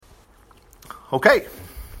Okay.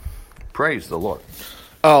 Praise the Lord.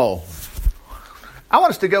 Oh, I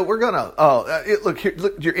want us to go. We're gonna look here.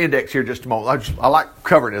 Look at your index here just a moment. I like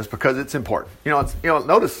covering this because it's important.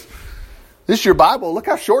 Notice this is your Bible. Look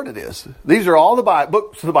how short it is. These are all the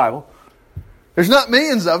books of the Bible. There's not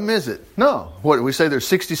millions of them, is it? No. What do we say? There's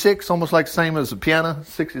 66, almost like the same as the piano,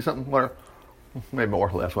 60 something, whatever, maybe more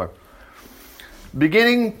or less, whatever.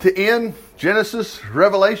 Beginning to end, Genesis,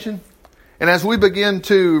 Revelation, and as we begin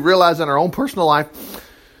to realize in our own personal life,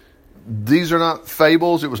 these are not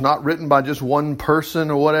fables. It was not written by just one person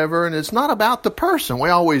or whatever. And it's not about the person. We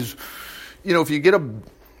always, if you get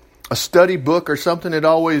a study book or something,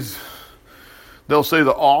 they'll say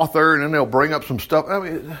the author and then they'll bring up some stuff. I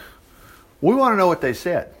mean, we want to know what they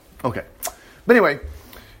said. Okay. But anyway,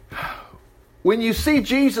 when you see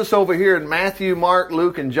Jesus over here in Matthew, Mark,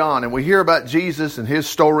 Luke, and John, and we hear about Jesus and his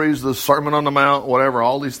stories, the Sermon on the Mount, whatever,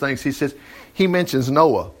 all these things, he mentions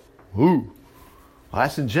Noah. Ooh. Well,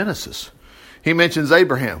 that's in Genesis. He mentions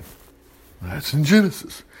Abraham. That's in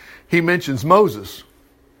Genesis. He mentions Moses.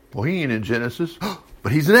 Well, he ain't in Genesis,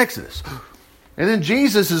 but he's in Exodus. And then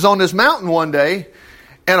Jesus is on this mountain one day,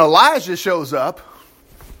 and Elijah shows up.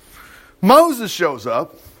 Moses shows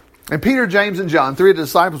up. And Peter, James, and John, 3 of the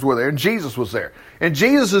disciples were there, and Jesus was there. And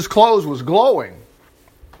Jesus' clothes was glowing.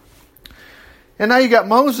 And now you got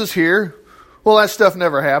Moses here. Well, that stuff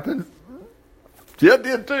never happened. Yeah, it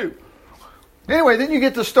did too. Anyway, then you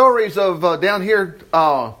get the stories of down here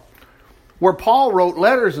where Paul wrote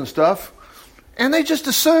letters and stuff, and they just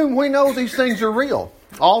assume we know these things are real.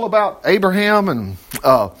 All about Abraham and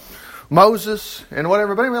Moses and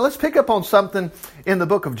whatever. But anyway, let's pick up on something in the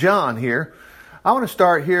book of John here. I want to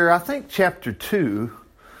start here, I think chapter 2.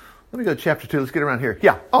 Let me go to chapter 2. Let's get around here.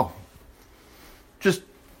 Yeah. Oh, just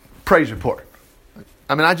praise report.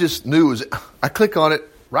 I mean, I just knew I click on it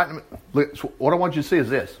right in the look, what I want you to see is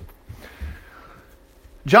this.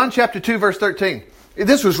 John chapter 2, verse 13.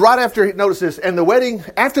 This was right after, notice this, and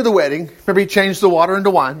after the wedding, remember he changed the water into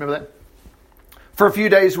wine, remember that? For a few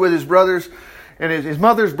days with his brothers and his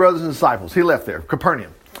mother's brothers and disciples. He left there,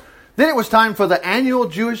 Capernaum. Then it was time for the annual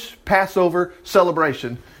Jewish Passover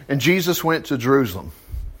celebration, and Jesus went to Jerusalem.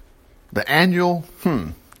 The annual,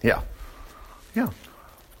 yeah.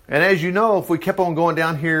 And as you know, if we kept on going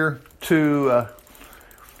down here to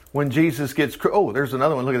when Jesus gets, there's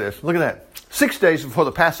another one, look at this, look at that. 6 days before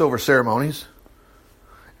the Passover ceremonies.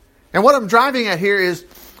 And what I'm driving at here is,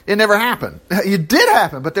 it never happened. It did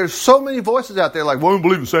happen, but there's so many voices out there like, well, I don't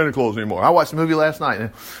believe in Santa Claus anymore. I watched the movie last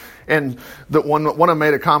night, and the one of them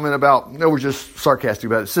made a comment about, we're just sarcastic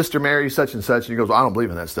about it, Sister Mary, such and such, and he goes, well, I don't believe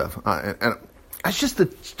in that stuff. And it's just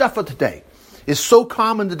the stuff of today. It's so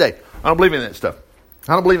common today. I don't believe in that stuff.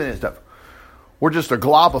 I don't believe in that stuff. We're just a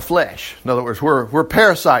glob of flesh. In other words, we're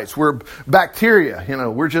parasites. We're bacteria.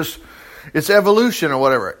 It's evolution or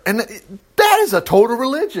whatever. And that is a total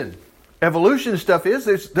religion. Evolution stuff is.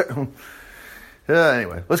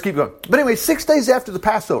 Anyway, let's keep going. But anyway, 6 days after the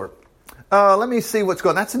Passover. Let me see what's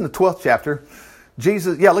going on. That's in the 12th chapter.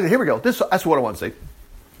 Jesus, look, here we go. That's what I want to see.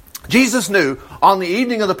 Jesus knew on the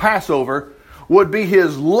evening of the Passover would be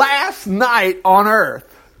his last night on earth.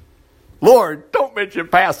 Lord, don't mention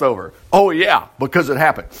Passover. Oh, yeah, because it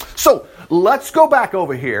happened. So let's go back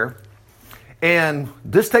over here. And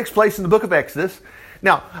this takes place in the book of Exodus.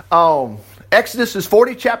 Now, Exodus is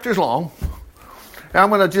 40 chapters long. And I'm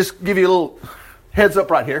going to just give you a little heads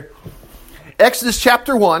up right here. Exodus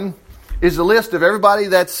chapter 1 is a list of everybody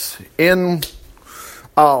that's in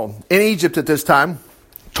Egypt at this time.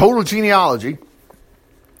 Total genealogy.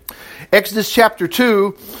 Exodus chapter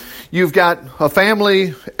 2, you've got a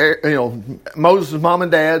family, Moses' mom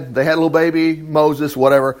and dad. They had a little baby, Moses,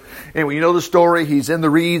 whatever. Anyway, you know the story. He's in the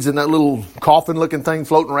reeds in that little coffin-looking thing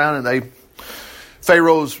floating around, and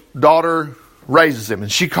Pharaoh's daughter raises him.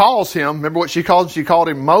 And she calls him, remember what she called him? She called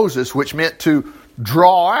him Moses, which meant to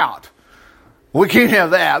draw out. We can't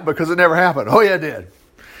have that because it never happened. Oh, yeah, it did.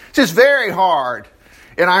 It's just very hard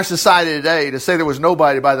in our society today to say there was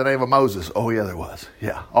nobody by the name of Moses. Oh, yeah, there was.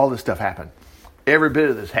 Yeah, all this stuff happened. Every bit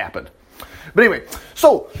of this happened. But anyway,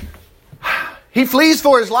 so he flees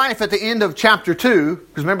for his life at the end of chapter 2.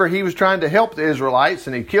 Because remember, he was trying to help the Israelites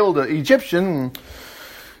and he killed an Egyptian. And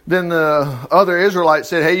then the other Israelites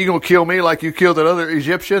said, hey, you going to kill me like you killed that other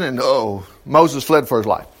Egyptian? And Moses fled for his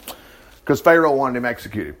life because Pharaoh wanted him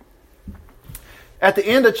executed. At the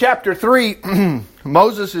end of chapter 3,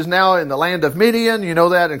 Moses is now in the land of Midian. You know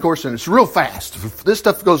that. And of course, and it's real fast. This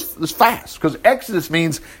stuff goes fast because Exodus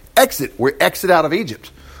means exit. We exit out of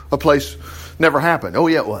Egypt. A place never happened. Oh,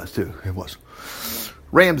 yeah, it was too. It was.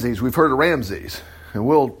 Ramses. We've heard of Ramses. And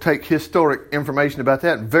we'll take historic information about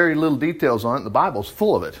that and very little details on it. The Bible's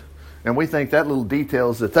full of it. And we think that little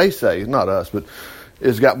details that they say, not us, but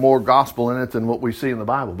it's got more gospel in it than what we see in the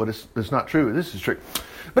Bible. But it's not true. This is true.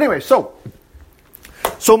 But anyway, so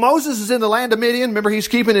Moses is in the land of Midian. Remember, he's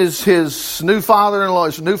keeping his new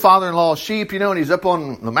father-in-law's sheep, and he's up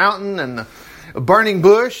on the mountain and a burning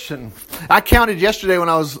bush. And I counted yesterday when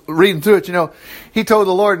I was reading through it, he told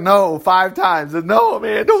the Lord no 5 times. And no,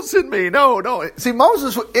 man, don't send me. No. See,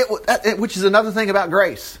 Moses, which is another thing about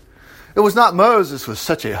grace. It was not Moses was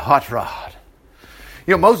such a hot rod.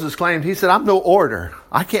 Moses claimed, he said, I'm no orator.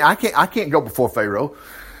 I can't go before Pharaoh.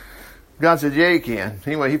 God said, yeah, you can.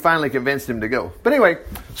 Anyway, he finally convinced him to go. But anyway,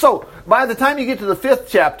 so by the time you get to the 5th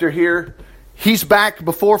chapter here, he's back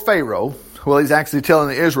before Pharaoh. Well, he's actually telling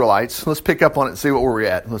the Israelites. Let's pick up on it and see what we're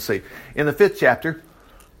at. Let's see. In the 5th chapter,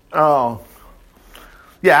 after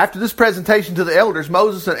this presentation to the elders,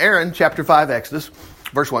 Moses and Aaron, chapter 5, Exodus,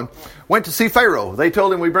 verse 1, went to see Pharaoh. They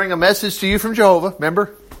told him, we bring a message to you from Jehovah.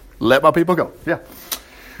 Remember? Let my people go. Yeah.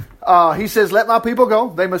 He says, let my people go.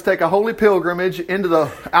 They must take a holy pilgrimage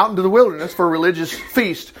out into the wilderness for a religious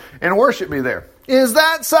feast and worship me there. Is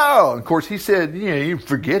that so? Of course, he said, you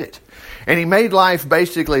forget it. And he made life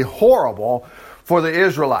basically horrible for the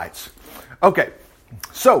Israelites. Okay.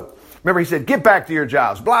 So, remember he said, get back to your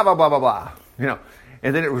jobs, blah, blah, blah, blah, blah.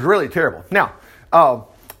 And then it was really terrible. Now,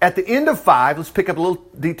 at the end of 5, let's pick up a little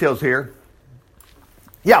details here.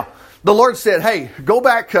 Yeah, the Lord said, hey, go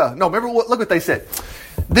back. Look what they said.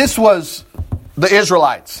 This was the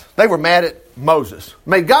Israelites. They were mad at Moses.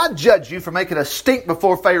 May God judge you for making a stink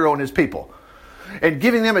before Pharaoh and his people and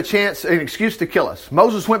giving them an excuse to kill us.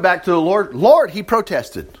 Moses went back to the Lord. Lord, he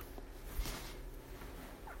protested.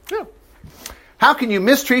 Yeah. How can you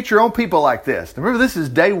mistreat your own people like this? Remember, this is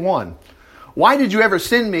day 1. Why did you ever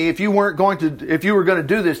send me if you were going to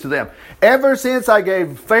do this to them? Ever since I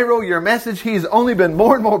gave Pharaoh your message, he's only been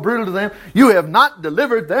more and more brutal to them. You have not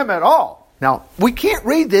delivered them at all. Now, we can't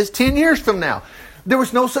read this 10 years from now. There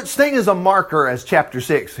was no such thing as a marker as chapter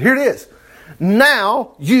 6. Here it is.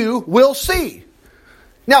 Now you will see.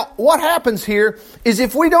 Now, what happens here is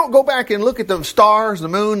if we don't go back and look at the stars, the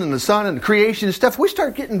moon, and the sun, and the creation and stuff,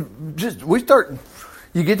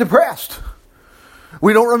 you get depressed.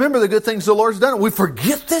 We don't remember the good things the Lord's done. We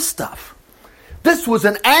forget this stuff. This was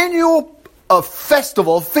an annual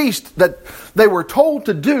festival, feast that they were told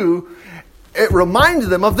to do. It reminded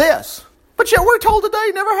them of this. But yet we're told today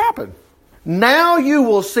it never happened. Now you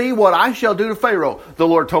will see what I shall do to Pharaoh, the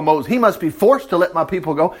Lord told Moses. He must be forced to let my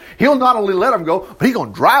people go. He'll not only let them go, but he's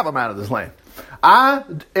going to drive them out of this land. I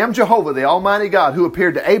am Jehovah, the Almighty God, who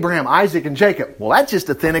appeared to Abraham, Isaac, and Jacob. Well, that just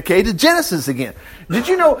authenticated Genesis again. Did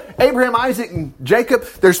you know Abraham, Isaac, and Jacob?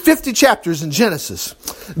 There's 50 chapters in Genesis.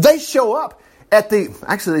 They show up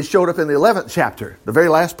they showed up in the 11th chapter, the very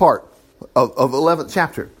last part of 11th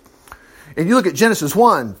chapter. And you look at Genesis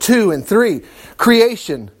 1, 2, and 3,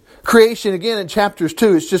 creation. Creation again in chapters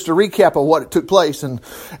 2 is just a recap of what took place, and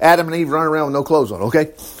Adam and Eve running around with no clothes on,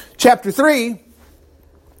 okay? Chapter 3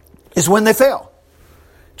 is when they fell.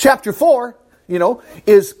 Chapter 4,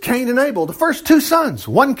 is Cain and Abel, the first 2 sons.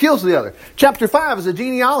 One kills the other. Chapter 5 is a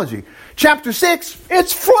genealogy. Chapter 6,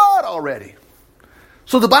 it's flood already.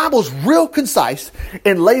 So the Bible's real concise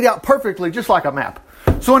and laid out perfectly, just like a map.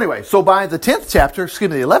 So anyway, by the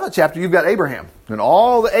 11th chapter, you've got Abraham. And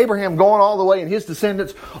all the Abraham going all the way, and his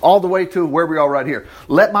descendants all the way to where we are right here.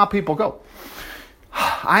 Let my people go.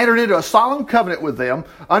 I entered into a solemn covenant with them.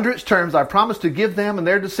 Under its terms, I promised to give them and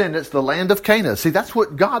their descendants the land of Canaan. See, that's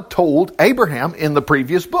what God told Abraham in the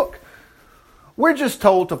previous book. We're just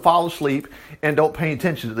told to fall asleep and don't pay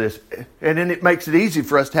attention to this. And then it makes it easy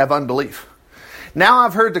for us to have unbelief. Now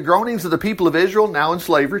I've heard the groanings of the people of Israel, now in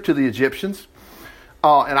slavery to the Egyptians.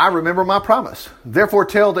 And I remember my promise. Therefore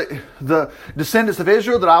tell the descendants of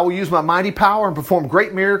Israel that I will use my mighty power and perform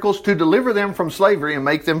great miracles to deliver them from slavery and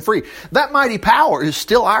make them free. That mighty power is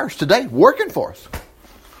still ours today, working for us.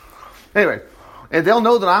 Anyway, and they'll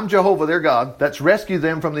know that I'm Jehovah, their God, that's rescued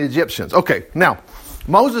them from the Egyptians. Okay, now,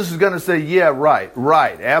 Moses is going to say, yeah, right,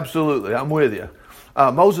 absolutely, I'm with you.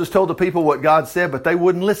 Moses told the people what God said, but they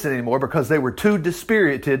wouldn't listen anymore because they were too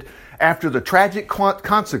dispirited after the tragic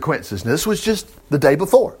consequences. And this was just the day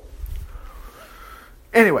before.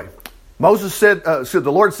 Anyway, Moses said,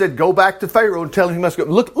 the Lord said, go back to Pharaoh and tell him he must go.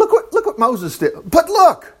 Look what Moses did. But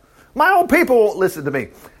look, my own people won't listen to me.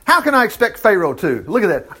 How can I expect Pharaoh to? Look at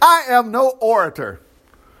that. I am no orator.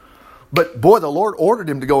 But boy, the Lord ordered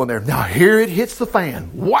him to go in there. Now here it hits the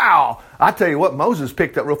fan. Wow. I tell you what, Moses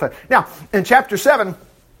picked up real fast. Now, in chapter 7,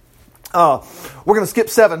 we're going to skip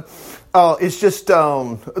 7. It's just,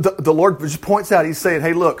 the Lord just points out, he's saying,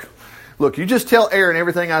 hey, look, you just tell Aaron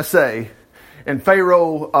everything I say, and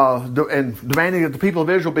Pharaoh and demanding that the people of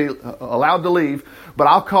Israel be allowed to leave. But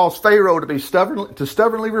I'll cause Pharaoh to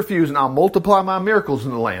stubbornly refuse, and I'll multiply my miracles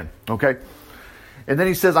in the land. Okay. And then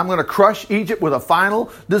he says, I'm going to crush Egypt with a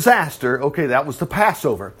final disaster. Okay, that was the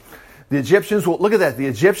Passover. The Egyptians will, look at that, the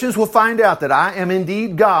Egyptians will find out that I am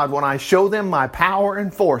indeed God when I show them my power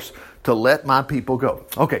and force to let my people go.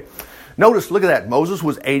 Okay, notice, look at that. Moses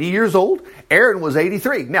was 80 years old. Aaron was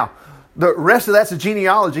 83. Now, the rest of that's a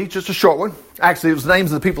genealogy, just a short one. Actually, it was the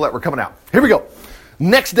names of the people that were coming out. Here we go.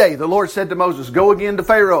 Next day, the Lord said to Moses, go again to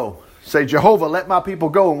Pharaoh. Say, Jehovah, let my people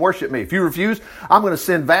go and worship me. If you refuse, I'm going to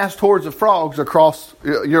send vast hordes of frogs across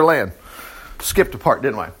your land. Skipped a part,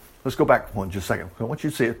 didn't I? Let's go back one just a second. I want you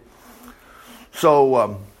to see it.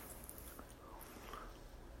 So,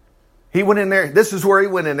 he went in there. This is where he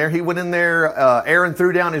went in there. He went in there. Aaron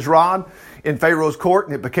threw down his rod in Pharaoh's court,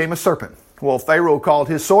 and it became a serpent. Well, Pharaoh called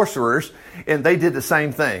his sorcerers, and they did the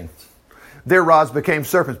same thing. Their rods became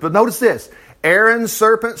serpents. But notice this. Aaron's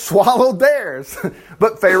serpent swallowed theirs.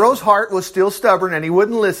 But Pharaoh's heart was still stubborn, and he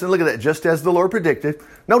wouldn't listen. Look at that, just as the Lord predicted.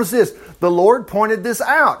 Notice this. The Lord pointed this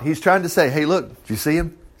out. He's trying to say, hey, look, do you see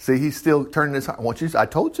him? See, he's still turning his heart. I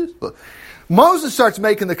told you. Look. Moses starts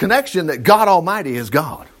making the connection that God Almighty is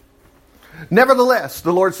God. Nevertheless,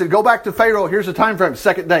 the Lord said, go back to Pharaoh. Here's the time frame,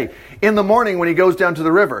 second day. In the morning when he goes down to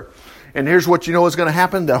the river. And here's what you know is going to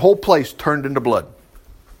happen. That whole place turned into blood.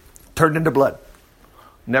 Turned into blood.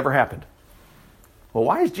 Never happened. Well,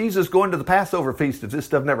 why is Jesus going to the Passover feast if this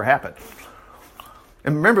stuff never happened?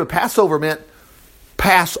 And remember, Passover meant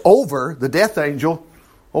pass over the death angel.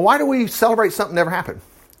 Well, why do we celebrate something that never happened?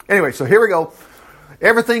 Anyway, so here we go.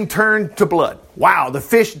 Everything turned to blood. Wow, the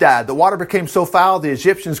fish died. The water became so foul the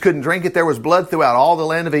Egyptians couldn't drink it. There was blood throughout all the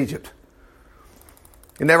land of Egypt.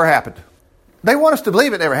 It never happened. They want us to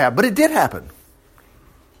believe it never happened, but it did happen.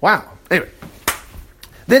 Wow. Anyway.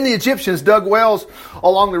 Then the Egyptians dug wells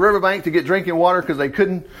along the riverbank to get drinking water because they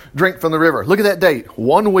couldn't drink from the river. Look at that date.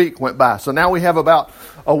 1 week went by. So now we have about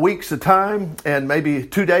a week's of time and maybe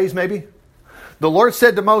 2 days maybe. The Lord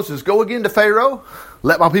said to Moses, go again to Pharaoh.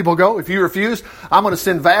 Let my people go. If you refuse, I'm going to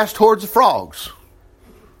send vast hordes of frogs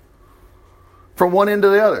from one end to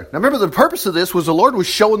the other. Now remember, the purpose of this was the Lord was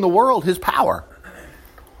showing the world his power.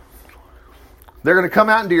 They're going to come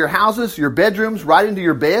out into your houses, your bedrooms, right into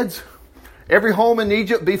your beds. Every home in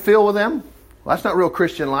Egypt be filled with them. Well, that's not real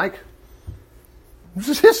Christian-like. This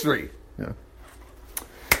is history. Yeah.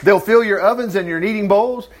 They'll fill your ovens and your kneading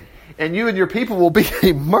bowls, and you and your people will be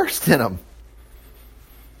immersed in them.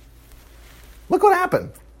 Look what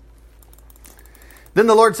happened. Then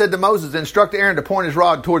the Lord said to Moses, instruct Aaron to point his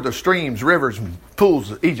rod toward the streams, rivers, and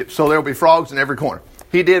pools of Egypt, so there will be frogs in every corner.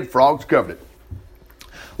 He did. Frogs covered it.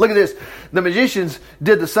 Look at this. The magicians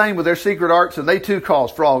did the same with their secret arts, and they too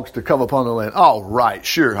caused frogs to come upon the land. All right,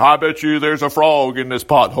 sure. I bet you there's a frog in this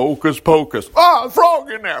pot. Hocus pocus. Oh, a frog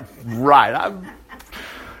in there. Right.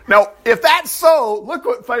 Now, if that's so, look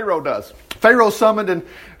what Pharaoh does. Pharaoh summoned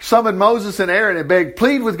Moses and Aaron and begged,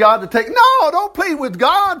 plead with God to take. No, don't plead with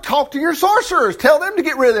God. Talk to your sorcerers. Tell them to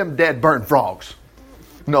get rid of them dead, burned frogs.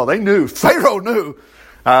 No, they knew. Pharaoh knew.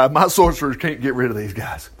 My sorcerers can't get rid of these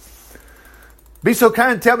guys. Be so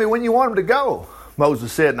kind and tell me when you want them to go,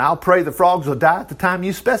 Moses said, and I'll pray the frogs will die at the time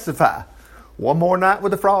you specify. One more night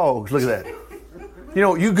with the frogs. Look at that. You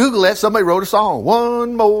know, you Google that, somebody wrote a song.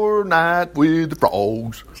 One more night with the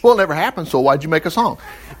frogs. Well, it never happened, so why'd you make a song?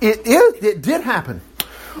 It did happen.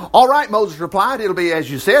 All right, Moses replied, it'll be as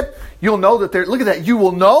you said. You'll know that look at that. You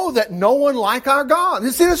will know that no one like our God.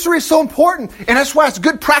 This history is so important. And that's why it's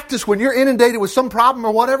good practice when you're inundated with some problem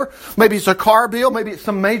or whatever. Maybe it's a car bill. Maybe it's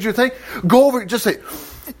some major thing. Go over and just say,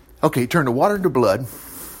 okay, turn the water into blood.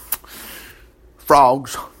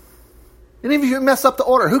 Frogs. And even if you mess up the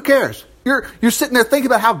order, who cares? You're sitting there thinking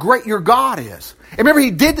about how great your God is. And remember,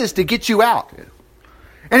 he did this to get you out.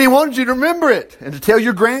 And he wanted you to remember it and to tell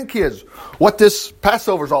your grandkids what this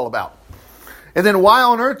Passover is all about. And then why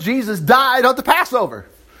on earth Jesus died at the Passover.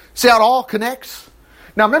 See how it all connects?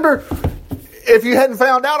 Now remember, if you hadn't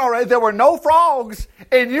found out already, there were no frogs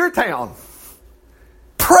in your town.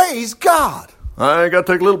 Praise God. I ain't got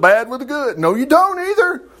to take a little bad with the good. No, you don't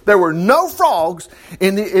either. There were no frogs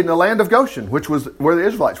in the land of Goshen, which was where the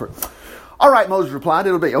Israelites were. All right, Moses replied,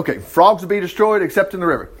 it'll be, okay, frogs will be destroyed except in the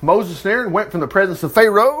river. Moses and Aaron went from the presence of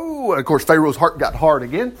Pharaoh, and of course Pharaoh's heart got hard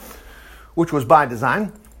again, which was by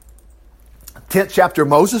design. 10th chapter of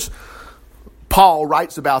Moses, Paul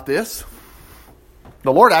writes about this.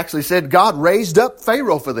 The Lord actually said God raised up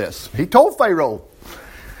Pharaoh for this. He told Pharaoh,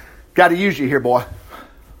 got to use you here, boy.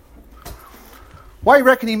 Why do you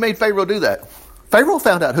reckon he made Pharaoh do that? Pharaoh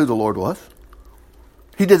found out who the Lord was.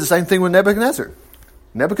 He did the same thing with Nebuchadnezzar.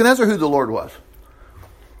 Nebuchadnezzar, who the Lord was.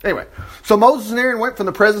 Anyway, so Moses and Aaron went from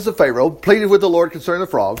the presence of Pharaoh, pleaded with the Lord concerning the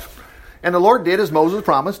frogs. And the Lord did as Moses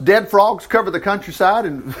promised. Dead frogs covered the countryside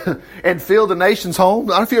and filled the nation's homes.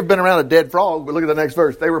 I don't know if you've ever been around a dead frog, but look at the next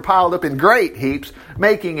verse. They were piled up in great heaps,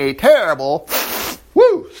 making a terrible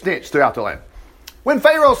stench throughout the land. When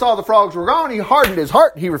Pharaoh saw the frogs were gone, he hardened his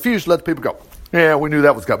heart. He refused to let the people go. Yeah, we knew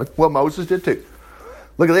that was coming. Well, Moses did too.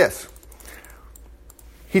 Look at this.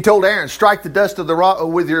 He told Aaron, strike the dust of the rod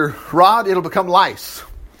with your rod, it'll become lice.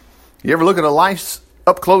 You ever look at a lice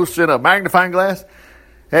up close in a magnifying glass?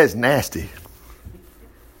 That's nasty.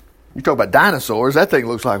 You talk about dinosaurs, that thing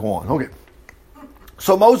looks like one. Okay.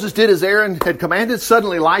 So Moses did as Aaron had commanded.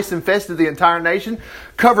 Suddenly lice infested the entire nation,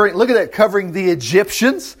 covering the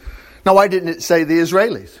Egyptians. Now, why didn't it say the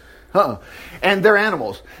Israelis? And their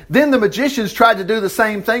animals. Then the magicians tried to do the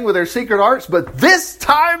same thing with their secret arts, but this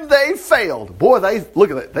time they failed. Boy, look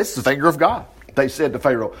at that. This is the finger of God, they said to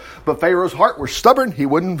Pharaoh. But Pharaoh's heart was stubborn. He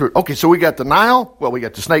wouldn't. Okay, so we got the Nile. Well, we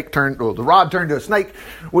got the rod turned to a snake.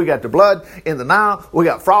 We got the blood in the Nile. We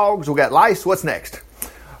got frogs. We got lice. What's next?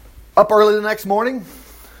 Up early the next morning,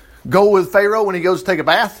 go with Pharaoh when he goes to take a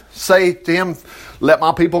bath. Say to him, let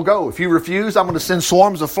my people go. If you refuse, I'm going to send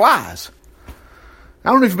swarms of flies. I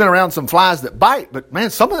don't know if you've been around some flies that bite, but man,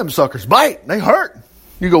 some of them suckers bite. They hurt.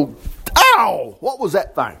 You go, ow, what was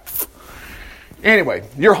that thing? Anyway,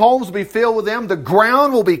 your homes will be filled with them. The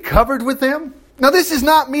ground will be covered with them. Now, this is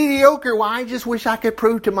not mediocre. Well, I just wish I could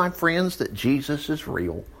prove to my friends that Jesus is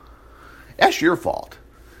real. That's your fault.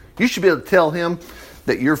 You should be able to tell him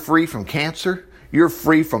that you're free from cancer. You're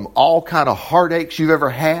free from all kind of heartaches you've ever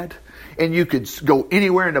had. And you could go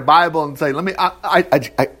anywhere in the Bible and say,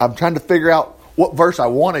 I'm trying to figure out what verse I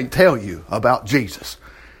want to tell you about Jesus.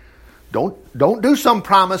 Don't do some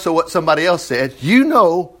promise of what somebody else said. You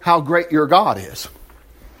know how great your God is.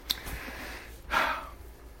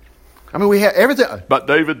 I mean, we have everything about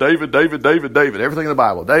David. Everything in the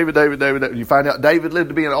Bible. David. You find out David lived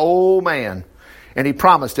to be an old man. And he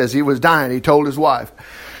promised as he was dying, he told his wife,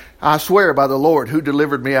 I swear by the Lord who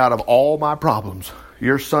delivered me out of all my problems.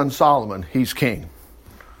 Your son Solomon, he's king.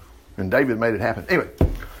 And David made it happen. Anyway.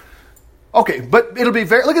 Okay, but it'll be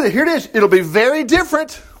look at it, here it is. It'll be very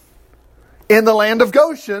different in the land of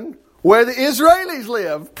Goshen where the Israelis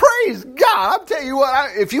live. Praise God. I'm telling you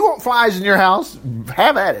what, if you want flies in your house,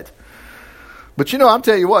 have at it. But I'm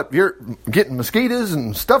telling you what, you're getting mosquitoes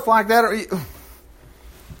and stuff like that.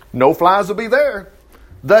 No flies will be there.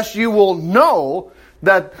 Thus you will know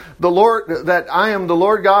that I am the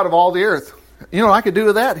Lord God of all the earth. You know what I could do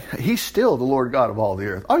with that? He's still the Lord God of all the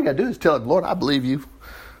earth. All you got to do is tell him, Lord, I believe you.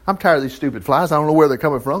 I'm tired of these stupid flies. I don't know where they're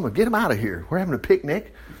coming from, but get them out of here. We're having a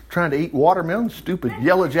picnic, trying to eat watermelon. Stupid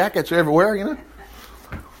yellow jackets everywhere,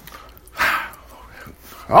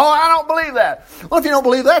 Oh, I don't believe that. Well, if you don't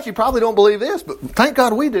believe that, you probably don't believe this, but thank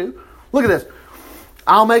God we do. Look at this.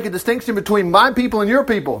 I'll make a distinction between my people and your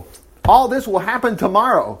people. All this will happen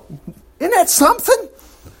tomorrow. Isn't that something?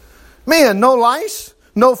 Man, no lice,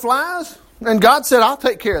 no flies. And God said, I'll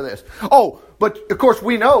take care of this. Oh, but of course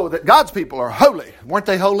we know that God's people are holy. Weren't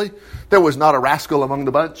they holy? There was not a rascal among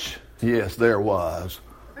the bunch. Yes, there was.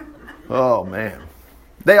 Oh, man.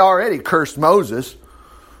 They already cursed Moses.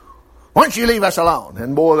 Why don't you leave us alone?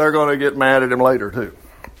 And boy, they're going to get mad at him later too.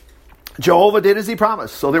 Jehovah did as he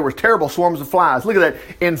promised. So there were terrible swarms of flies. Look at that.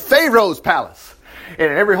 In Pharaoh's palace.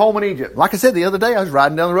 And in every home in Egypt. Like I said the other day, I was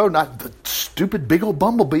riding down the road. And the stupid big old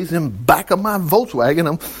bumblebees in the back of my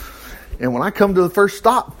Volkswagen. And when I come to the first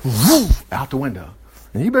stop, out the window.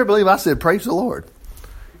 And you better believe I said, praise the Lord.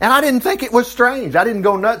 And I didn't think it was strange. I didn't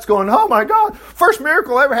go nuts going, oh my God, first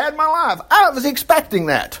miracle I ever had in my life. I was expecting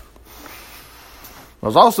that. I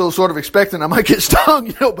was also sort of expecting I might get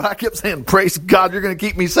stung, but I kept saying, praise God, you're going to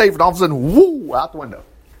keep me safe. And all of a sudden, out the window.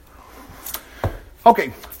 Okay,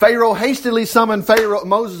 Pharaoh hastily summoned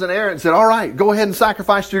Moses and Aaron and said, all right, go ahead and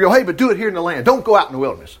sacrifice to your God. Hey, but do it here in the land. Don't go out in the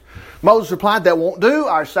wilderness. Moses replied, that won't do.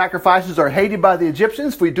 Our sacrifices are hated by the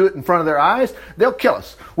Egyptians. If we do it in front of their eyes, they'll kill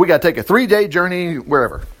us. We got to take a 3-day journey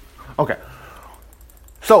wherever. Okay.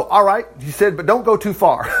 So, all right, he said, but don't go too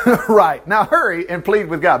far. Right. Now hurry and plead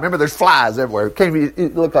with God. Remember, there's flies everywhere.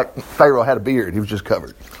 It looked like Pharaoh had a beard. He was just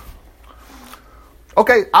covered.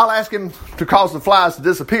 Okay, I'll ask him to cause the flies to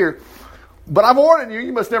disappear. But I'm warning you,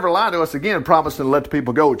 you must never lie to us again, promising to let the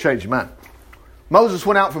people go or change your mind. Moses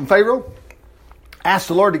went out from Pharaoh, asked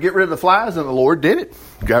the Lord to get rid of the flies, and the Lord did it.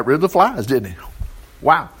 Got rid of the flies, didn't he?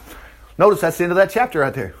 Wow. Notice that's the end of that chapter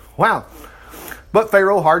right there. Wow. But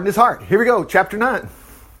Pharaoh hardened his heart. Here we go, chapter 9.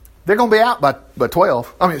 They're going to be out by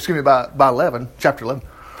 12. By 11, chapter 11.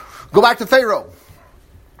 Go back to Pharaoh.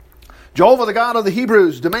 Jehovah, the God of the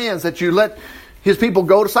Hebrews, demands that you let his people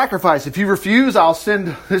go to sacrifice. If you refuse, I'll send,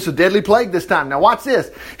 this is a deadly plague this time. Now watch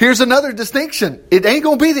this. Here's another distinction. It ain't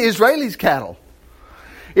going to be the Israelis' cattle.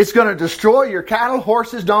 It's going to destroy your cattle,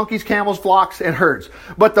 horses, donkeys, camels, flocks, and herds.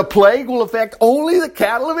 But the plague will affect only the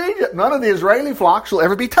cattle of Egypt. None of the Israeli flocks will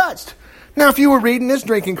ever be touched. Now, if you were reading this,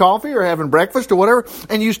 drinking coffee or having breakfast or whatever,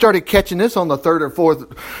 and you started catching this on the third or fourth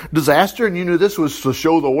disaster, and you knew this was to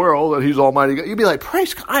show the world that He's Almighty God, you'd be like,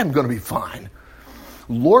 praise God, I'm going to be fine.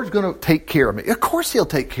 Lord's going to take care of me. Of course He'll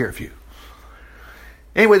take care of you.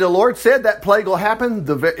 Anyway, the Lord said that plague will happen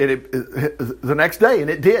the next day, and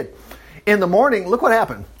it did. In the morning, look what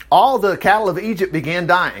happened. All the cattle of Egypt began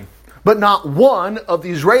dying, but not one of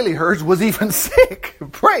the Israeli herds was even sick.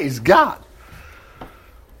 Praise God.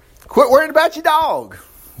 Quit worrying about your dog.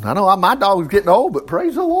 I know my dog's getting old, but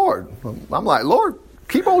praise the Lord. I'm like, Lord,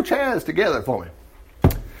 keep old Chaz together for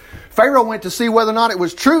me. Pharaoh went to see whether or not it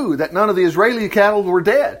was true that none of the Israeli cattle were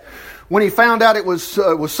dead. When he found out it was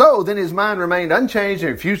so, then his mind remained unchanged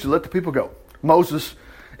and refused to let the people go.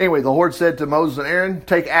 Anyway, the Lord said to Moses and Aaron,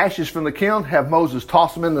 take ashes from the kiln, have Moses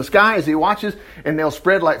toss them in the sky as he watches, and they'll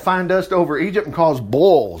spread like fine dust over Egypt and cause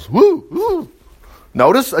boils. Woo, woo.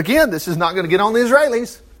 Notice, again, this is not going to get on the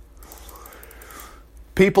Israelis.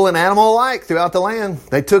 People and animal alike throughout the land.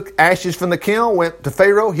 They took ashes from the kiln, went to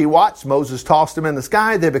Pharaoh. He watched. Moses tossed them in the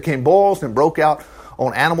sky. They became boils and broke out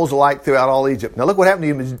on animals alike throughout all Egypt. Now look what happened to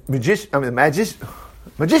you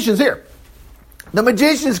magicians here. The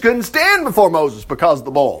magicians couldn't stand before Moses because of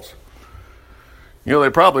the boils. They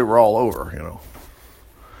probably were all over,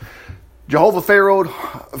 Jehovah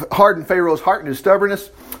hardened Pharaoh's heart and his stubbornness.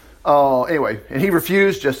 Anyway, and he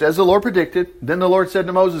refused just as the Lord predicted. Then the Lord said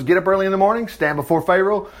to Moses, get up early in the morning, stand before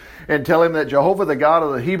Pharaoh, and tell him that Jehovah, the God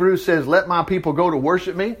of the Hebrews, says, let my people go to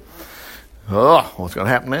worship me. What's going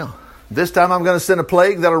to happen now? This time I'm going to send a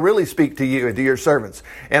plague that'll really speak to you and to your servants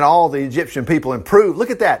and all the Egyptian people and look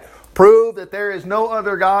at that, prove that there is no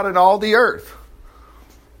other God in all the earth.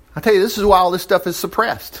 I tell you, this is why all this stuff is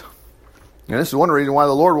suppressed. And this is one reason why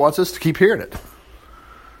the Lord wants us to keep hearing it.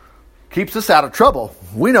 Keeps us out of trouble.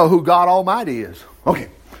 We know who God Almighty is. Okay.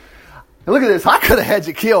 Now look at this. I could have had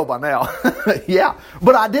you killed by now. Yeah,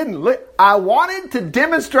 but I didn't. I wanted to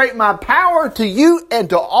demonstrate my power to you and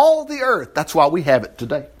to all the earth. That's why we have it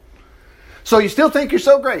today. So you still think you're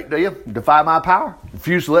so great, do you? Defy my power?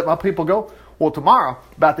 Refuse to let my people go? Well, tomorrow,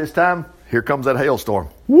 about this time, here comes that hailstorm.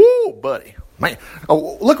 Woo, buddy. Man,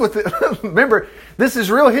 look what remember, this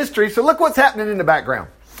is real history, so look what's happening in the background.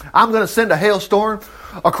 I'm going to send a hailstorm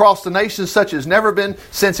across the nation such as never been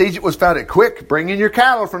since Egypt was founded. Quick, bring in your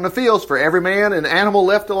cattle from the fields, for every man and animal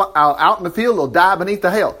left out in the field will die beneath the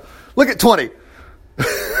hail. Look at 20.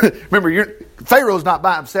 Remember, Pharaoh's not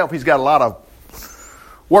by himself. He's got a lot of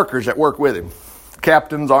workers that work with him.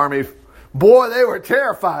 Captains, army. Boy, they were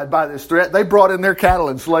terrified by this threat. They brought in their cattle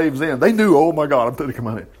and slaves in. They knew, oh my God, I'm going to come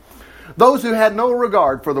on in. Those who had no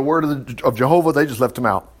regard for the word of Jehovah, they just left them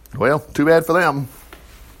out. Well, too bad for them.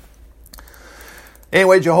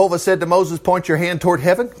 Anyway, Jehovah said to Moses, point your hand toward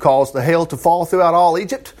heaven, cause the hail to fall throughout all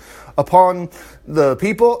Egypt, upon the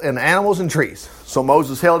people and animals and trees. So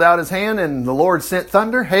Moses held out his hand, and the Lord sent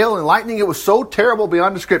thunder, hail, and lightning. It was so terrible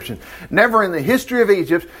beyond description. Never in the history of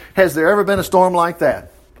Egypt has there ever been a storm like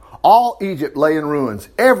that. All Egypt lay in ruins.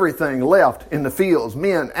 Everything left in the fields,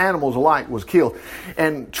 men, animals alike, was killed.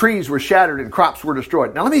 And trees were shattered and crops were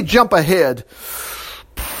destroyed. Now let me jump ahead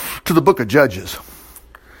to the book of Judges.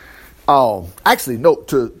 When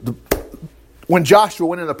Joshua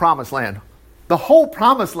went into the promised land, the whole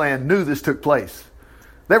promised land knew this took place.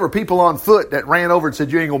 There were people on foot that ran over and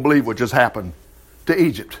said, you ain't going to believe what just happened to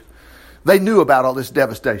Egypt. They knew about all this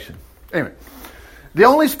devastation. Anyway, the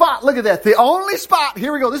only spot, look at that, the only spot,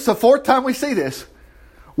 here we go, this is the fourth time we see this,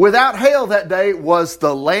 without hail that day was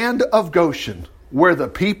the land of Goshen, where the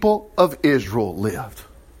people of Israel lived.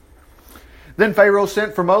 Then Pharaoh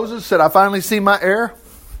sent for Moses, said, I finally see my heir.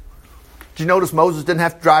 Did you notice Moses didn't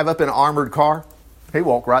have to drive up in an armored car? He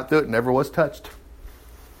walked right through it and never was touched.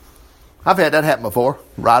 I've had that happen before.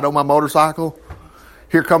 Ride on my motorcycle.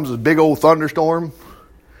 Here comes this big old thunderstorm.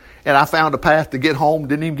 And I found a path to get home.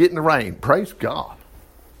 Didn't even get in the rain. Praise God.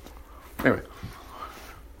 Anyway.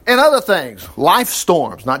 And other things. Life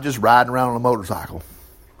storms. Not just riding around on a motorcycle.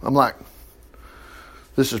 I'm like,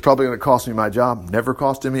 this is probably going to cost me my job. Never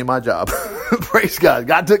costed me my job. Praise God.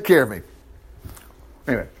 God took care of me.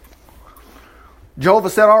 Anyway. Jehovah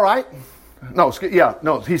said, all right.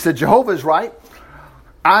 He said, Jehovah is right.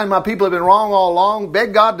 I and my people have been wrong all along.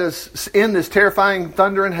 Beg God to end this terrifying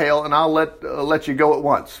thunder and hail, and I'll let you go at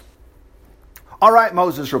once. All right,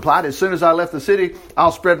 Moses replied, as soon as I left the city,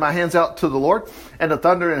 I'll spread my hands out to the Lord, and the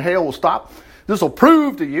thunder and hail will stop. This will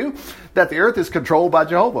prove to you that the earth is controlled by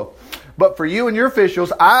Jehovah. But for you and your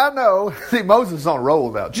officials, I know." See, Moses is on a roll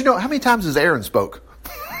now. Do you know how many times has Aaron spoke?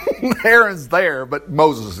 Aaron's there, but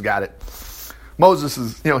Moses has got it. Moses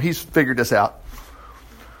is, he's figured this out.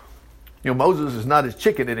 Moses is not his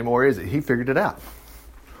chicken anymore, is he? He figured it out.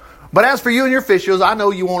 "But as for you and your officials, I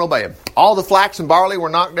know you won't obey him. All the flax and barley were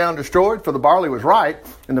knocked down, destroyed, for the barley was ripe,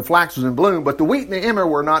 and the flax was in bloom, but the wheat and the emmer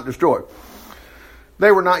were not destroyed.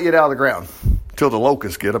 They were not yet out of the ground, till the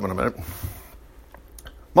locusts get them in a minute."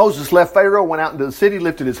 Moses left Pharaoh, went out into the city,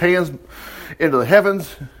 lifted his hands into the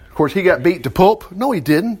heavens. Of course, he got beat to pulp. No, he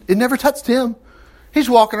didn't. It never touched him. He's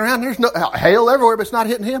walking around. There's no hail everywhere, but it's not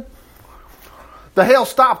hitting him. The hail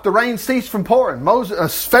stopped. The rain ceased from pouring.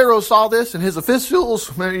 Pharaoh saw this, and his officials,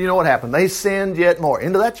 you know what happened. They sinned yet more.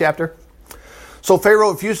 Into that chapter. So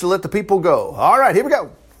Pharaoh refused to let the people go. All right, here we go.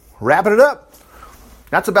 Wrapping it up.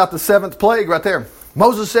 That's about the 7th plague right there.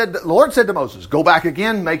 The Lord said to Moses, "Go back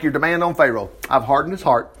again, make your demand on Pharaoh. I've hardened his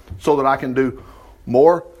heart so that I can do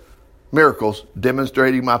more miracles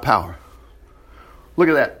demonstrating my power." Look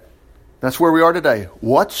at that. That's where we are today.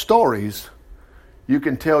 What stories you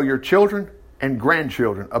can tell your children and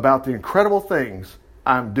grandchildren about the incredible things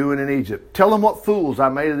I'm doing in Egypt. Tell them what fools I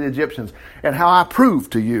made of the Egyptians and how I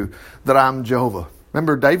proved to you that I'm Jehovah.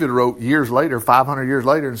 Remember, David wrote years later, 500 years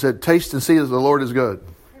later, and said, "Taste and see that the Lord is good."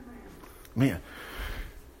 Man.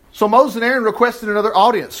 So Moses and Aaron requested another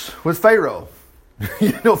audience with Pharaoh.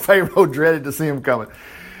 Pharaoh dreaded to see him coming.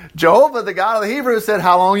 Jehovah, the God of the Hebrews, said,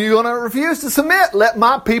 "How long are you going to refuse to submit? Let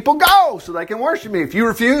my people go so they can worship me. If you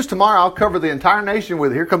refuse, tomorrow I'll cover the entire nation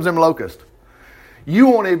with it. Here comes them locusts. You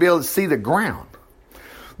won't even be able to see the ground.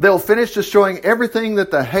 They'll finish destroying everything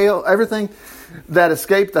that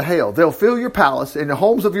escaped the hail. They'll fill your palace and the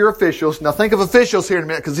homes of your officials." Now think of officials here in a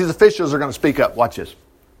minute, because these officials are going to speak up. Watch this.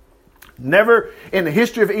 Never in the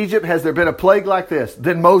history of Egypt has there been a plague like this.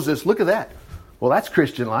 Then Moses, look at that. Well, that's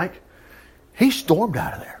Christian-like. He stormed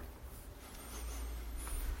out of there.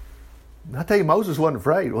 I tell you, Moses wasn't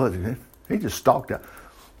afraid, was he? He just stalked out.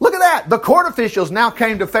 Look at that. The court officials now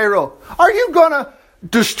came to Pharaoh. "Are you going to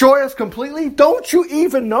destroy us completely? Don't you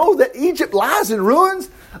even know that Egypt lies in ruins?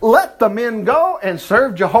 Let the men go and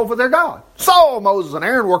serve Jehovah their God." So Moses and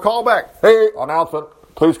Aaron were called back. "Hey, announcement.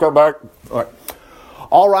 Please come back."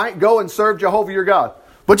 All right, go and serve Jehovah your God.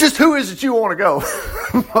 "But just who is it you want to go?"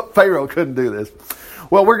 Pharaoh couldn't do this.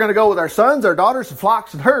 "Well, we're going to go with our sons, our daughters, and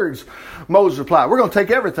flocks and herds." Moses replied, "We're going to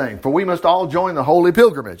take everything, for we must all join the holy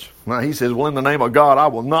pilgrimage." Well, he says, "Well, in the name of God, I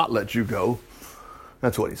will not let you go."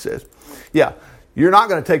 That's what he says. "Yeah, you're not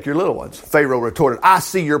going to take your little ones." Pharaoh retorted, "I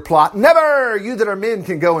see your plot. Never! You that are men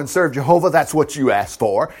can go and serve Jehovah. That's what you asked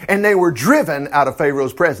for." And they were driven out of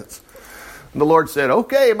Pharaoh's presence. And the Lord said,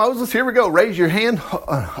 "Okay, Moses, here we go. Raise your hand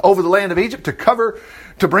over the land of Egypt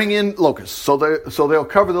to bring in locusts. So they'll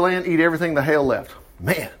cover the land, eat everything the hail left."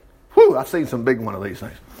 Man, I've seen some big one of these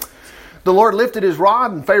things. The Lord lifted his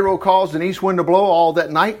rod, and Pharaoh caused an east wind to blow all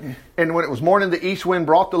that night. And when it was morning, the east wind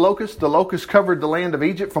brought the locusts. The locusts covered the land of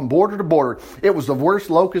Egypt from border to border. It was the worst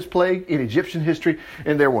locust plague in Egyptian history,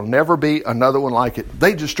 and there will never be another one like it.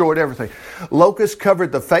 They destroyed everything. Locusts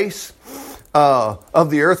covered the face of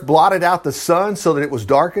the earth, blotted out the sun so that it was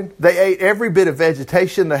darkened. They ate every bit of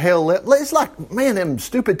vegetation the hail left. It's like, man, them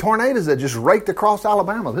stupid tornadoes that just raked across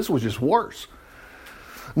Alabama. This was just worse.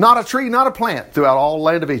 Not a tree, not a plant throughout all the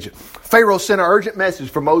land of Egypt. Pharaoh sent an urgent message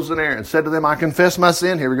for Moses and Aaron, said to them, "I confess my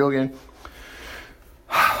sin." Here we go again.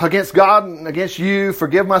 "Against God and against you,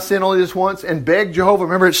 forgive my sin only this once, and beg Jehovah."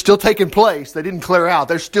 Remember, it's still taking place. They didn't clear out.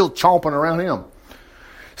 They're still chomping around him.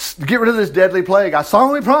 "Get rid of this deadly plague. I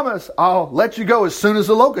solemnly promise I'll let you go as soon as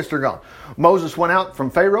the locusts are gone." Moses went out from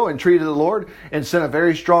Pharaoh, entreated the Lord, and sent a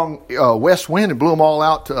very strong west wind and blew them all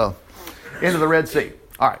out into the Red Sea.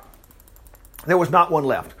 All right. There was not one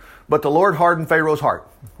left. But the Lord hardened Pharaoh's heart.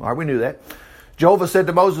 All right, we knew that. Jehovah said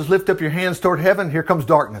to Moses, "Lift up your hands toward heaven. Here comes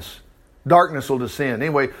darkness. Darkness will descend."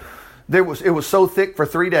 Anyway, it was so thick for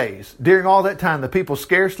 3 days. During all that time, the people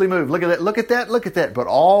scarcely moved. Look at that, look at that, look at that. But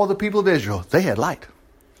all the people of Israel, they had light.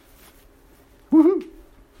 Woohoo!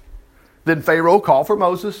 Then Pharaoh called for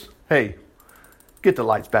Moses. "Hey, get the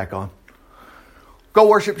lights back on. Go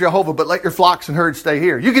worship Jehovah, but let your flocks and herds stay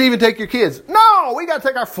here. You can even take your kids." "No, we got to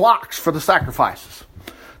take our flocks for the sacrifices.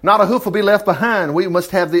 Not a hoof will be left behind. We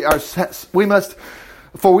must have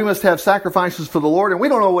sacrifices for the Lord, and we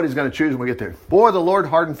don't know what he's going to choose when we get there." Boy, the Lord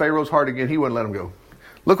hardened Pharaoh's heart again. He wouldn't let him go.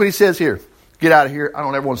 Look what he says here. "Get out of here. I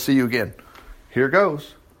don't ever want to see you again." Here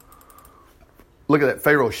goes. Look at that.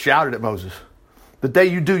 Pharaoh shouted at Moses, "The day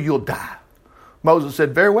you do, you'll die." Moses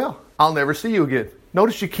said, "Very well. I'll never see you again."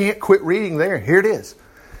 Notice you can't quit reading there. Here it is.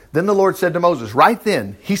 Then the Lord said to Moses, right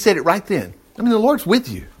then, he said it right then. I mean, the Lord's with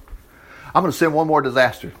you. I'm going to send one more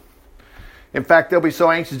disaster. In fact, they'll be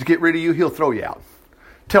so anxious to get rid of you, he'll throw you out.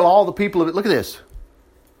 Tell all the people of it, look at this.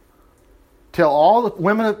 Tell all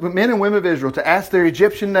the men and women of Israel to ask their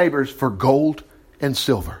Egyptian neighbors for gold and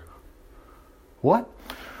silver. What?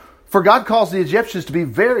 For God calls the Egyptians to be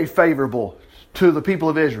very favorable to the people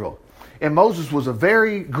of Israel. And Moses was a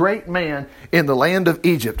very great man in the land of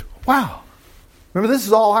Egypt. Wow. Remember, this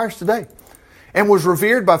is all ours today. And was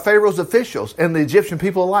revered by Pharaoh's officials and the Egyptian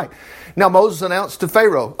people alike. Now Moses announced to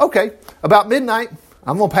Pharaoh, okay, about midnight,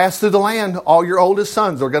 I'm going to pass through the land. All your oldest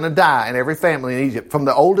sons are going to die in every family in Egypt. From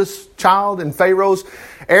the oldest child in Pharaoh's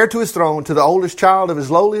heir to his throne to the oldest child of his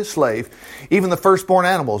lowliest slave, even the firstborn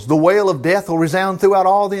animals. The wail of death will resound throughout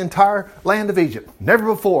all the entire land of Egypt. Never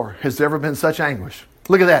before has there ever been such anguish.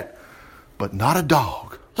 Look at that. But not a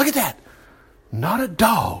dog. Look at that. Not a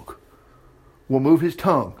dog will move his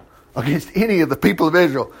tongue against any of the people of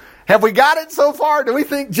Israel. Have we got it so far? Do we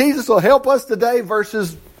think Jesus will help us today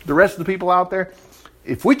versus the rest of the people out there?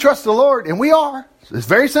 If we trust the Lord, and we are, it's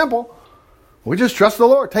very simple. We just trust the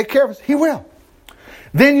Lord. Take care of us. He will.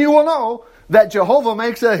 Then you will know that Jehovah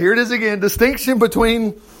makes a, here it is again, distinction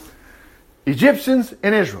between Egyptians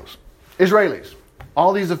and Israelis.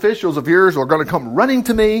 All these officials of yours are going to come running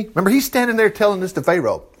to me. Remember, he's standing there telling this to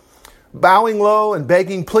Pharaoh. Bowing low and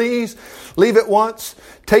begging, please leave at once.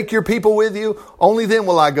 Take your people with you. Only then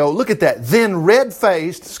will I go. Look at that. Then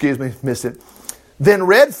red-faced, missed it. Then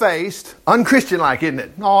red-faced, unchristian-like, isn't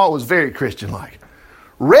it? Oh, it was very Christian-like.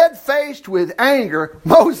 Red-faced with anger,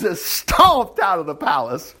 Moses stomped out of the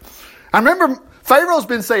palace. I remember Pharaoh's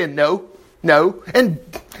been saying no, and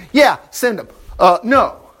yeah, send them.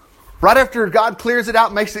 No. Right after God clears it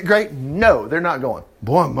out, makes it great, no, they're not going.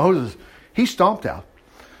 Boy, Moses, he stomped out.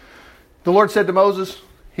 The Lord said to Moses,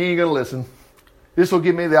 he ain't going to listen. This will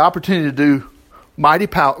give me the opportunity to do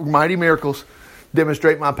mighty miracles,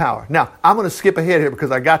 demonstrate my power. Now, I'm going to skip ahead here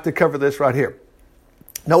because I got to cover this right here.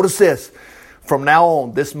 Notice this. From now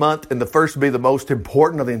on, this month and the first will be the most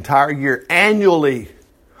important of the entire year. Annually,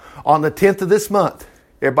 on the 10th of this month,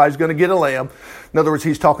 everybody's going to get a lamb. In other words,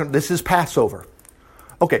 he's talking, this is Passover.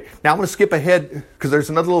 Okay, now I'm going to skip ahead because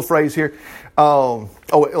there's another little phrase here. Let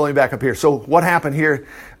me back up here. So what happened here?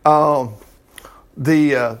 So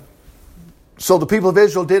the people of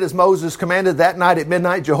Israel did as Moses commanded. That night at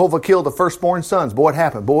midnight, Jehovah killed the firstborn sons. Boy, it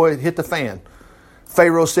happened. Boy, it hit the fan.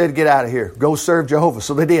 Pharaoh said, get out of here. Go serve Jehovah.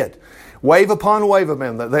 So they did. Wave upon wave of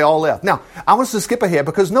them. They all left. Now, I want us to skip ahead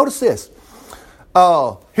because notice this.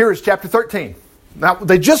 Here is chapter 13. Now,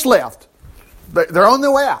 they just left. They're on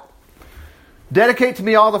their way out. Dedicate to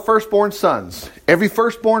me all the firstborn sons. Every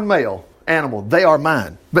firstborn male animal. They are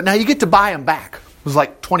mine. But now you get to buy them back. It was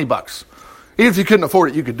like $20. Even if you couldn't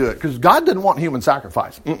afford it, you could do it. Because God didn't want human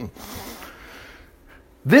sacrifice.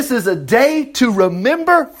 This is a day to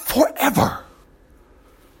remember forever.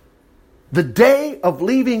 The day of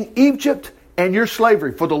leaving Egypt and your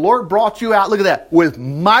slavery. For the Lord brought you out, look at that, with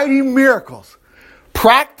mighty miracles.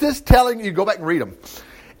 Practice telling, you go back and read them.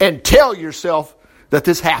 And tell yourself that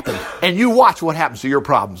this happened. And you watch what happens to your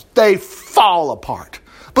problems. They fall apart.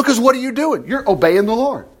 Because what are you doing? You're obeying the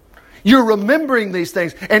Lord. You're remembering these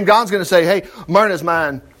things. And God's going to say, hey, Myrna's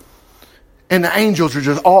mine. And the angels are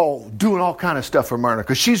just all doing all kind of stuff for Myrna.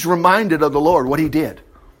 Because she's reminded of the Lord, what he did.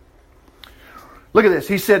 Look at this.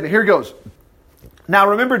 He said, here it goes. Now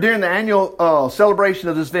remember during the annual celebration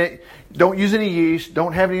of this event, don't use any yeast.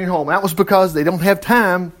 Don't have it in your home. That was because they don't have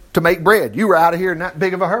time to make bread. You were out of here in that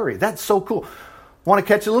big of a hurry. That's so cool. Want to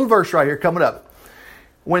catch a little verse right here coming up.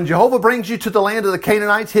 When Jehovah brings you to the land of the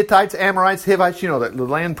Canaanites, Hittites, Amorites, Hivites, you know that the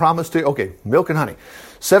land promised to, okay, milk and honey.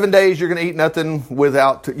 7 days you're going to eat nothing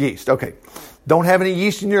without yeast. Okay. Don't have any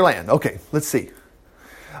yeast in your land. Okay, let's see.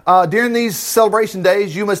 During these celebration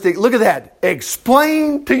days, you must, look at that,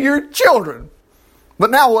 explain to your children.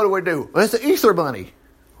 But now what do? Well, it's the Easter bunny.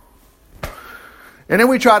 And then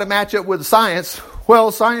we try to match it with science.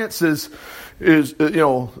 Well, science is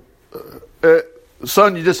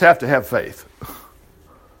son, you just have to have faith.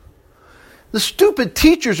 The stupid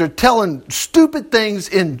teachers are telling stupid things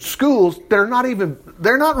in schools that are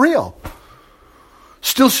they're not real.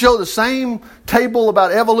 Still show the same table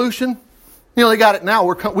about evolution. You know, they got it now.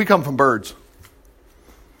 We come from birds.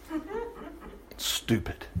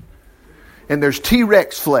 Stupid. And there's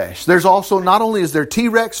T-Rex flesh. There's also, not only is there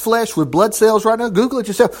T-Rex flesh with blood cells right now, Google it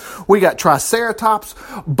yourself. We got Triceratops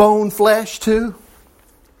bone flesh too.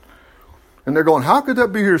 And they're going, how could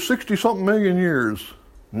that be here 60-something million years?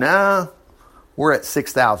 Nah, we're at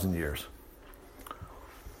 6,000 years.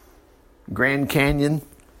 Grand Canyon,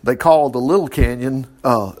 they call the Little Canyon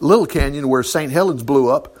where St. Helens blew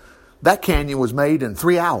up. That canyon was made in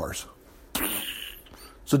 3 hours.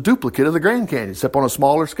 It's a duplicate of the Grand Canyon, except on a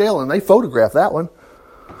smaller scale, and they photographed that one.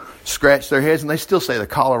 Scratch their heads, and they still say the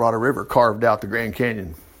Colorado River carved out the Grand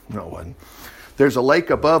Canyon. No, it wasn't. There's a lake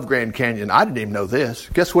above Grand Canyon. I didn't even know this.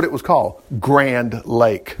 Guess what it was called? Grand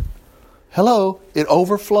Lake. Hello. It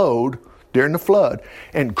overflowed during the flood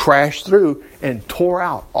and crashed through and tore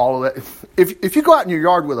out all of that. If you go out in your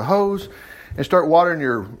yard with a hose and start watering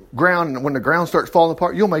your ground, and when the ground starts falling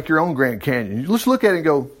apart, you'll make your own Grand Canyon. You just look at it and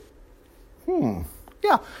go,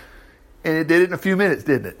 yeah. And it did it in a few minutes,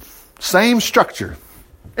 didn't it? Same structure.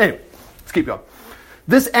 Anyway, let's keep going.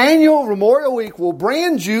 This annual Memorial Week will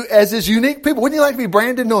brand you as his unique people. Wouldn't you like to be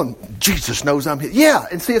branded knowing Jesus knows I'm here? Yeah,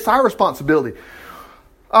 and see, it's our responsibility.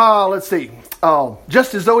 Let's see.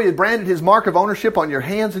 Just as though he had branded his mark of ownership on your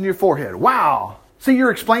hands and your forehead. Wow. See,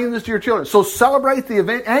 you're explaining this to your children. So celebrate the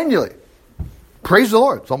event annually. Praise the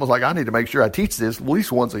Lord. It's almost like I need to make sure I teach this at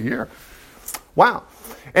least once a year. Wow.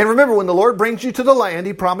 And remember, when the Lord brings you to the land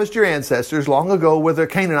he promised your ancestors long ago where the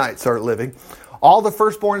Canaanites are living, all the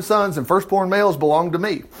firstborn sons and firstborn males belong to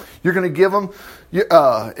me. You're going to give them,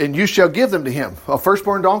 and you shall give them to him. A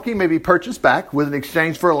firstborn donkey may be purchased back with an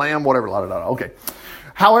exchange for a lamb, whatever. Okay.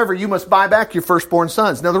 However, you must buy back your firstborn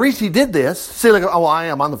sons. Now, the reason he did this, see, like,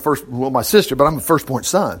 I'm the first, my sister, but I'm the firstborn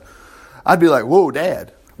son. I'd be like, whoa,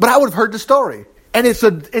 Dad. But I would have heard the story. And it's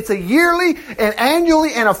a yearly and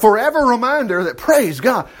annually and a forever reminder that, praise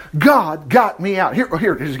God, God got me out.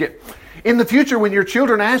 Here's again. In the future, when your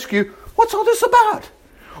children ask you, what's all this about?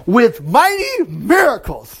 With mighty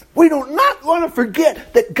miracles. We do not want to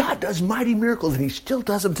forget that God does mighty miracles, and he still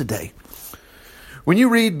does them today. When you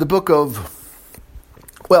read the book of,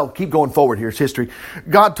 keep going forward here, it's history.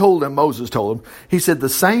 God told them, Moses told them, he said the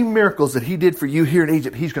same miracles that he did for you here in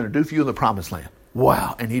Egypt, he's going to do for you in the promised land.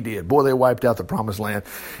 Wow. And he did. Boy, they wiped out the promised land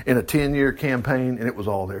in a 10-year campaign, and it was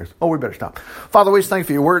all theirs. Oh, we better stop. Father, we just thank you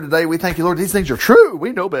for your word today. We thank you, Lord, these things are true.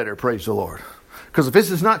 We know better. Praise the Lord. Because if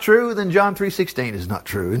this is not true, then John 3:16 is not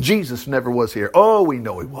true. And Jesus never was here. Oh, we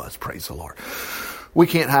know he was. Praise the Lord. We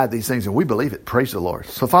can't hide these things, and we believe it. Praise the Lord.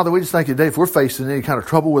 So, Father, we just thank you today. If we're facing any kind of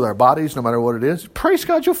trouble with our bodies, no matter what it is, praise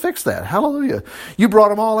God, you'll fix that. Hallelujah. You brought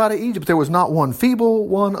them all out of Egypt. There was not one feeble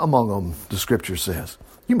one among them, the scripture says.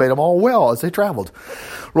 You made them all well as they traveled.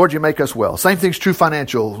 Lord, you make us well. Same thing's true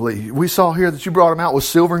financially. We saw here that you brought them out with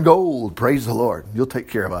silver and gold. Praise the Lord. You'll take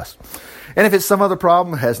care of us. And if it's some other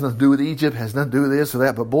problem, has nothing to do with Egypt, has nothing to do with this or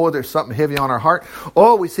that, but boy, there's something heavy on our heart.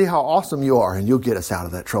 Oh, we see how awesome you are, and you'll get us out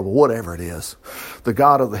of that trouble, whatever it is. The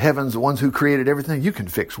God of the heavens, the ones who created everything, you can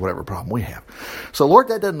fix whatever problem we have. So, Lord,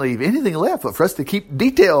 that doesn't leave anything left but for us to keep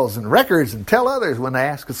details and records and tell others when they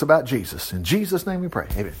ask us about Jesus. In Jesus' name we pray.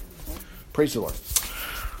 Amen. Praise the Lord.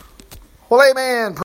 Well, amen.